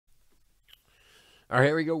All right,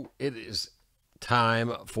 here we go. It is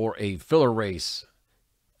time for a filler race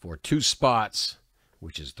for 2 spots,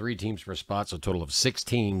 which is 3 teams per spot, so a total of 6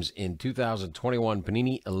 teams in 2021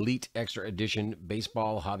 Panini Elite Extra Edition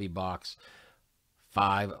Baseball Hobby Box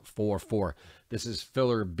 544. This is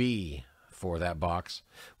filler B for that box.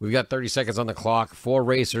 We've got 30 seconds on the clock, 4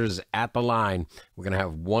 racers at the line. We're going to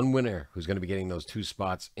have 1 winner who's going to be getting those 2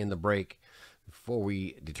 spots in the break. Before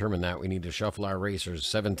we determine that, we need to shuffle our racers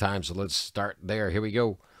 7 times, so let's start there. Here we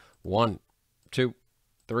go. 1, 2,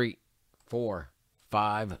 3, 4,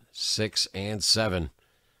 5, 6, and 7.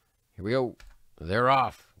 Here we go. They're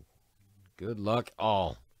off. Good luck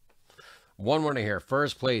all. 1 winner here.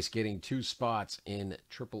 First place getting 2 spots in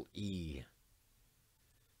Triple E.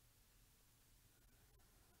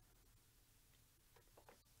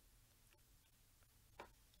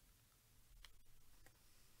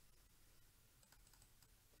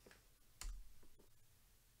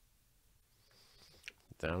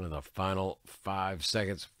 Down to the final 5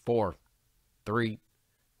 seconds. 4, 3,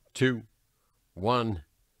 2, 1.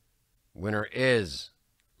 Winner is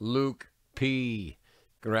Luke P.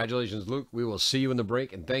 Congratulations, Luke. We will see you in the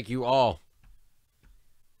break, and thank you all.